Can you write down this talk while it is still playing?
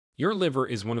Your liver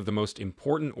is one of the most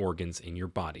important organs in your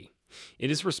body.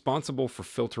 It is responsible for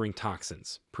filtering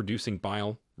toxins, producing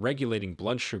bile, regulating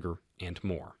blood sugar, and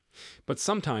more. But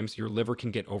sometimes your liver can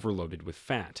get overloaded with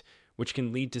fat, which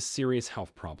can lead to serious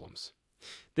health problems.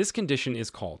 This condition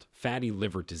is called fatty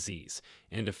liver disease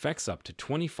and affects up to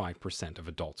 25% of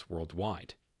adults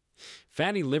worldwide.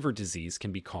 Fatty liver disease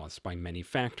can be caused by many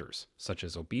factors, such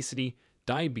as obesity,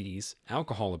 diabetes,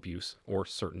 alcohol abuse, or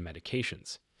certain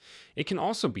medications. It can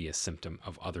also be a symptom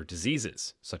of other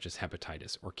diseases, such as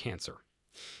hepatitis or cancer.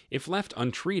 If left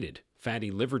untreated,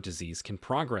 fatty liver disease can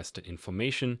progress to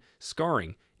inflammation,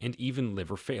 scarring, and even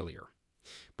liver failure.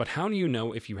 But how do you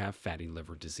know if you have fatty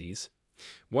liver disease?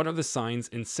 What are the signs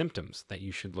and symptoms that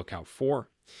you should look out for?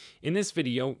 In this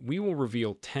video, we will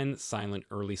reveal 10 silent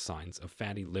early signs of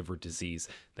fatty liver disease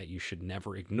that you should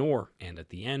never ignore, and at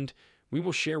the end, we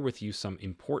will share with you some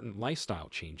important lifestyle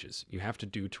changes you have to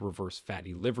do to reverse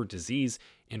fatty liver disease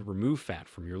and remove fat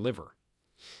from your liver.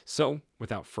 So,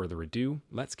 without further ado,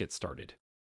 let's get started.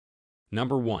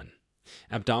 Number 1.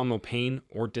 Abdominal pain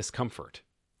or discomfort.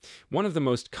 One of the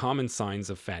most common signs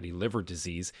of fatty liver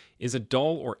disease is a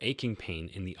dull or aching pain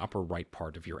in the upper right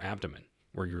part of your abdomen,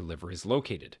 where your liver is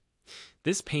located.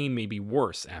 This pain may be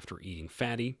worse after eating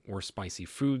fatty or spicy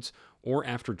foods or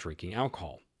after drinking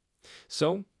alcohol.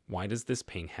 So, why does this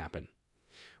pain happen?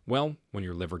 Well, when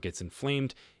your liver gets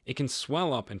inflamed, it can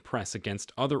swell up and press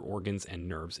against other organs and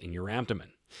nerves in your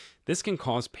abdomen. This can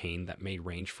cause pain that may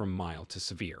range from mild to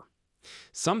severe.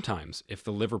 Sometimes, if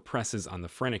the liver presses on the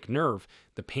phrenic nerve,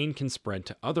 the pain can spread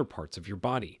to other parts of your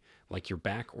body, like your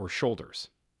back or shoulders.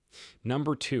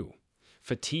 Number 2.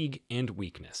 Fatigue and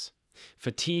weakness.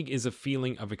 Fatigue is a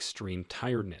feeling of extreme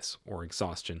tiredness or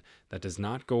exhaustion that does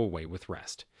not go away with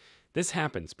rest. This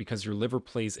happens because your liver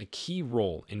plays a key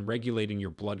role in regulating your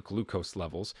blood glucose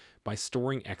levels by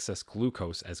storing excess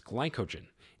glucose as glycogen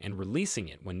and releasing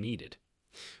it when needed.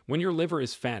 When your liver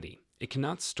is fatty, it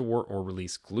cannot store or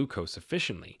release glucose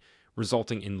efficiently,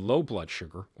 resulting in low blood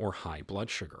sugar or high blood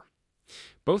sugar.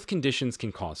 Both conditions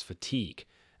can cause fatigue,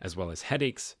 as well as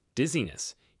headaches,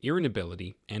 dizziness,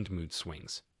 irritability, and mood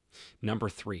swings. Number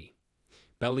 3.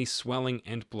 Belly swelling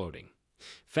and bloating.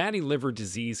 Fatty liver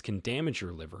disease can damage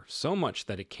your liver so much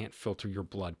that it can't filter your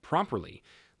blood properly,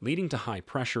 leading to high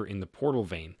pressure in the portal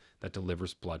vein that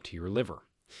delivers blood to your liver.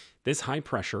 This high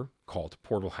pressure, called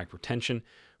portal hypertension,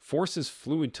 forces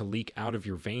fluid to leak out of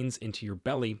your veins into your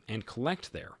belly and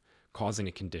collect there, causing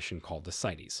a condition called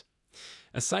ascites.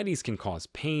 Ascites can cause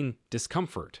pain,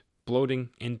 discomfort, bloating,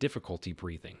 and difficulty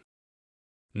breathing.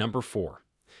 Number 4.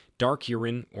 Dark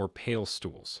urine or pale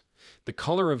stools. The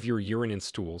color of your urine and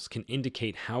stools can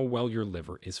indicate how well your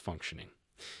liver is functioning.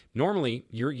 Normally,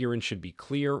 your urine should be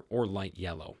clear or light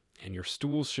yellow, and your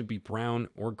stools should be brown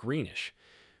or greenish.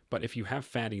 But if you have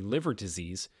fatty liver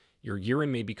disease, your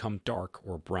urine may become dark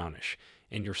or brownish,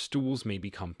 and your stools may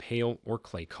become pale or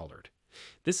clay-colored.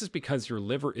 This is because your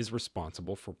liver is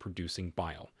responsible for producing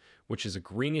bile, which is a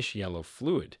greenish-yellow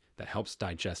fluid that helps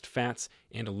digest fats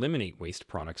and eliminate waste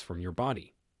products from your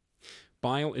body.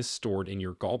 Bile is stored in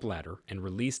your gallbladder and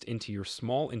released into your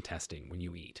small intestine when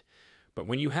you eat. But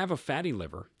when you have a fatty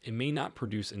liver, it may not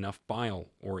produce enough bile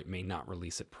or it may not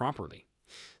release it properly.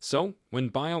 So, when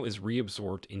bile is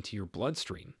reabsorbed into your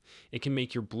bloodstream, it can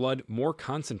make your blood more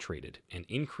concentrated and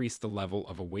increase the level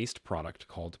of a waste product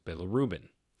called bilirubin.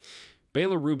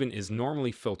 Bilirubin is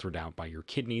normally filtered out by your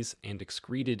kidneys and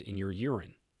excreted in your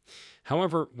urine.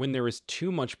 However, when there is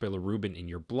too much bilirubin in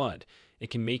your blood, it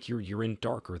can make your urine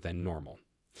darker than normal.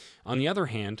 On the other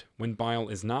hand, when bile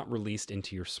is not released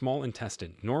into your small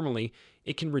intestine normally,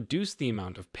 it can reduce the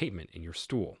amount of pigment in your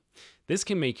stool. This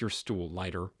can make your stool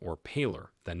lighter or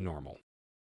paler than normal.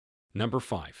 Number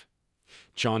 5.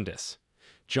 Jaundice.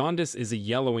 Jaundice is a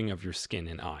yellowing of your skin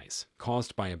and eyes,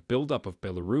 caused by a buildup of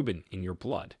bilirubin in your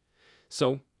blood.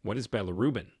 So, what is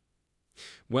bilirubin?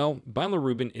 Well,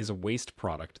 bilirubin is a waste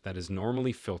product that is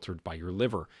normally filtered by your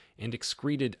liver and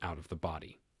excreted out of the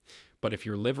body. But if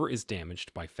your liver is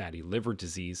damaged by fatty liver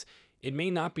disease, it may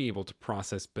not be able to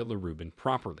process bilirubin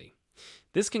properly.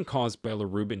 This can cause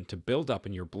bilirubin to build up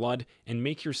in your blood and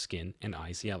make your skin and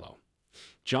eyes yellow.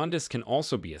 Jaundice can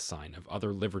also be a sign of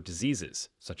other liver diseases,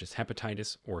 such as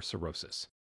hepatitis or cirrhosis.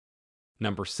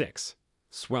 Number 6.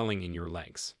 Swelling in your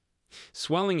legs.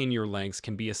 Swelling in your legs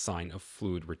can be a sign of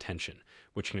fluid retention,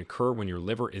 which can occur when your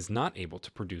liver is not able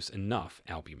to produce enough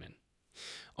albumin.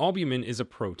 Albumin is a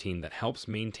protein that helps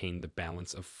maintain the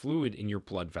balance of fluid in your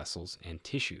blood vessels and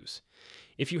tissues.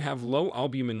 If you have low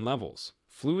albumin levels,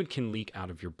 fluid can leak out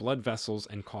of your blood vessels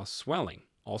and cause swelling,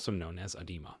 also known as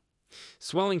edema.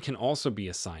 Swelling can also be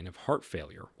a sign of heart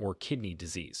failure or kidney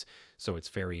disease, so it's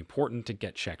very important to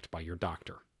get checked by your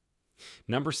doctor.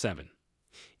 Number 7.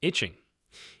 Itching.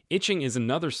 Itching is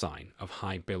another sign of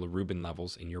high bilirubin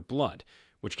levels in your blood,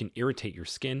 which can irritate your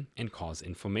skin and cause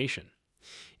inflammation.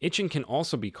 Itching can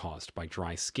also be caused by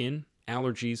dry skin,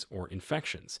 allergies, or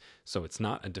infections, so it's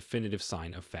not a definitive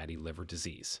sign of fatty liver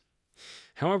disease.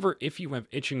 However, if you have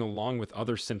itching along with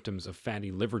other symptoms of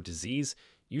fatty liver disease,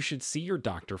 you should see your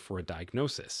doctor for a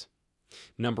diagnosis.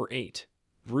 Number 8.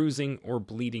 Bruising or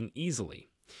bleeding easily.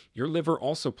 Your liver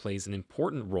also plays an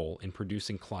important role in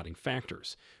producing clotting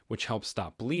factors, which help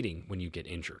stop bleeding when you get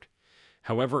injured.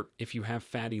 However, if you have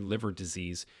fatty liver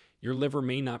disease, your liver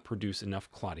may not produce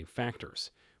enough clotting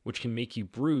factors, which can make you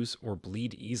bruise or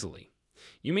bleed easily.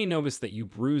 You may notice that you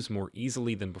bruise more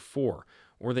easily than before,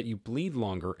 or that you bleed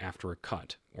longer after a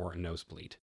cut or a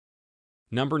nosebleed.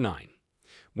 Number 9.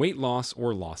 Weight loss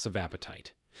or loss of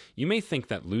appetite. You may think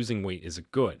that losing weight is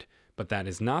good, but that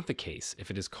is not the case if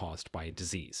it is caused by a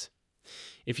disease.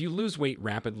 If you lose weight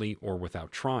rapidly or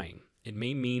without trying, it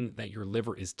may mean that your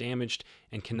liver is damaged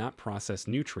and cannot process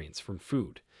nutrients from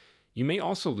food. You may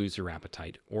also lose your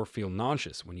appetite or feel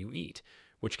nauseous when you eat,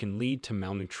 which can lead to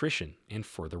malnutrition and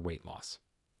further weight loss.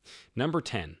 Number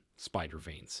 10. Spider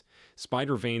veins.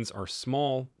 Spider veins are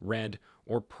small, red,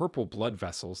 or purple blood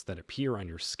vessels that appear on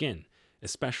your skin,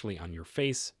 especially on your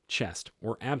face, chest,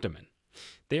 or abdomen.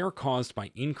 They are caused by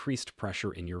increased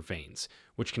pressure in your veins,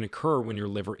 which can occur when your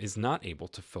liver is not able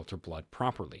to filter blood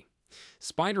properly.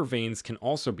 Spider veins can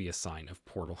also be a sign of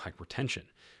portal hypertension,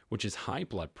 which is high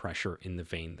blood pressure in the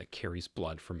vein that carries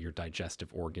blood from your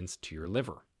digestive organs to your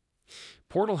liver.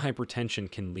 Portal hypertension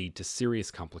can lead to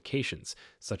serious complications,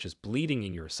 such as bleeding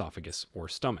in your esophagus or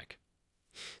stomach.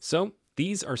 So,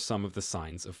 these are some of the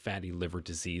signs of fatty liver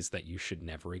disease that you should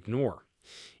never ignore.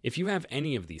 If you have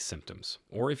any of these symptoms,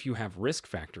 or if you have risk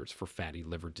factors for fatty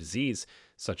liver disease,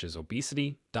 such as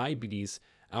obesity, diabetes,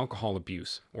 alcohol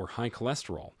abuse, or high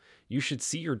cholesterol, you should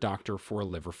see your doctor for a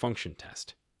liver function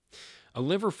test. A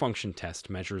liver function test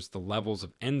measures the levels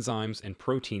of enzymes and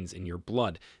proteins in your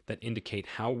blood that indicate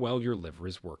how well your liver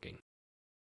is working.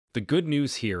 The good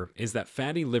news here is that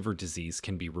fatty liver disease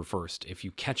can be reversed if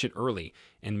you catch it early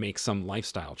and make some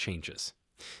lifestyle changes.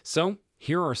 So,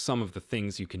 here are some of the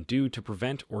things you can do to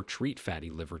prevent or treat fatty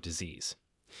liver disease.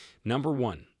 Number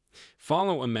 1.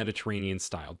 Follow a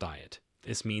Mediterranean-style diet.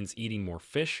 This means eating more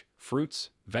fish, fruits,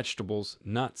 vegetables,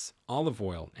 nuts, olive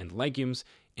oil, and legumes,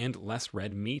 and less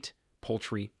red meat,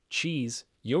 poultry, cheese,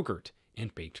 yogurt,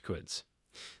 and baked goods.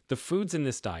 The foods in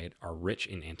this diet are rich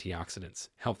in antioxidants,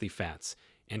 healthy fats,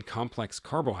 and complex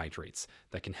carbohydrates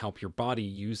that can help your body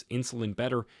use insulin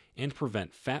better and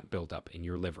prevent fat buildup in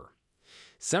your liver.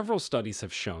 Several studies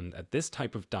have shown that this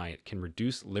type of diet can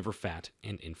reduce liver fat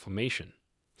and inflammation.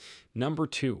 Number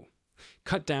 2.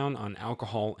 Cut down on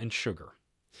alcohol and sugar.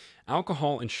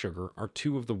 Alcohol and sugar are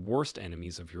two of the worst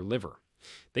enemies of your liver.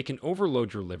 They can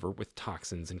overload your liver with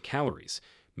toxins and calories,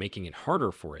 making it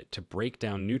harder for it to break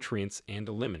down nutrients and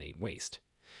eliminate waste.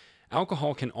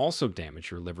 Alcohol can also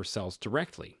damage your liver cells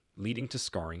directly, leading to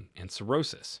scarring and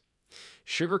cirrhosis.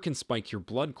 Sugar can spike your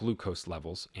blood glucose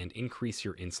levels and increase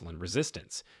your insulin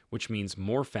resistance, which means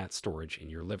more fat storage in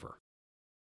your liver.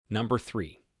 Number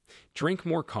 3. Drink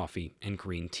more coffee and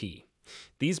green tea.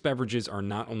 These beverages are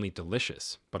not only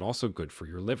delicious, but also good for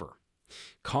your liver.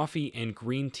 Coffee and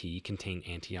green tea contain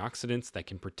antioxidants that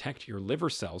can protect your liver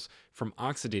cells from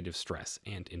oxidative stress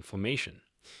and inflammation.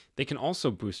 They can also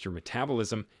boost your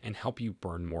metabolism and help you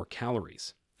burn more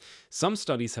calories. Some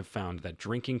studies have found that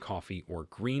drinking coffee or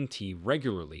green tea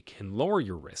regularly can lower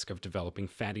your risk of developing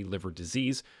fatty liver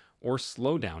disease or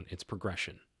slow down its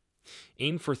progression.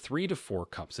 Aim for 3 to 4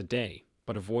 cups a day,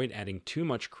 but avoid adding too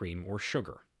much cream or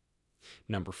sugar.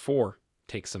 Number 4.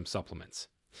 Take some supplements.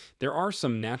 There are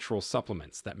some natural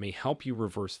supplements that may help you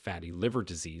reverse fatty liver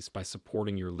disease by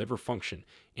supporting your liver function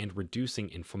and reducing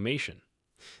inflammation.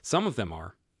 Some of them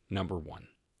are: Number 1.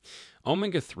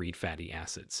 Omega-3 fatty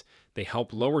acids. They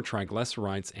help lower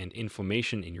triglycerides and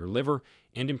inflammation in your liver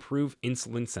and improve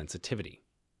insulin sensitivity.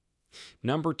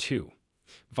 Number 2.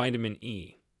 Vitamin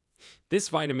E. This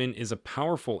vitamin is a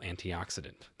powerful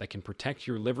antioxidant that can protect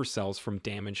your liver cells from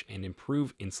damage and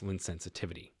improve insulin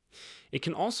sensitivity. It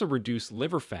can also reduce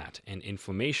liver fat and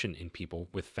inflammation in people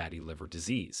with fatty liver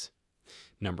disease.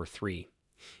 Number 3.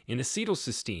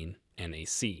 N-acetylcysteine,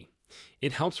 NAC.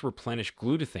 It helps replenish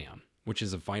glutathione, which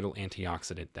is a vital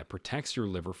antioxidant that protects your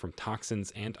liver from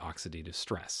toxins and oxidative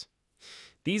stress.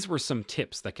 These were some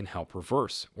tips that can help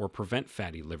reverse or prevent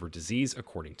fatty liver disease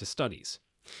according to studies.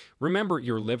 Remember,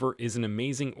 your liver is an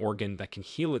amazing organ that can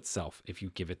heal itself if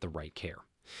you give it the right care.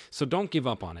 So don't give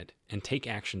up on it and take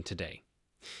action today.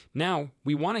 Now,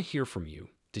 we want to hear from you.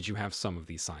 Did you have some of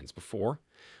these signs before?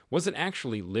 Was it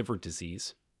actually liver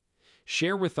disease?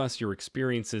 Share with us your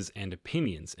experiences and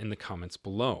opinions in the comments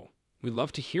below. We'd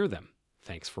love to hear them.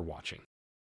 Thanks for watching.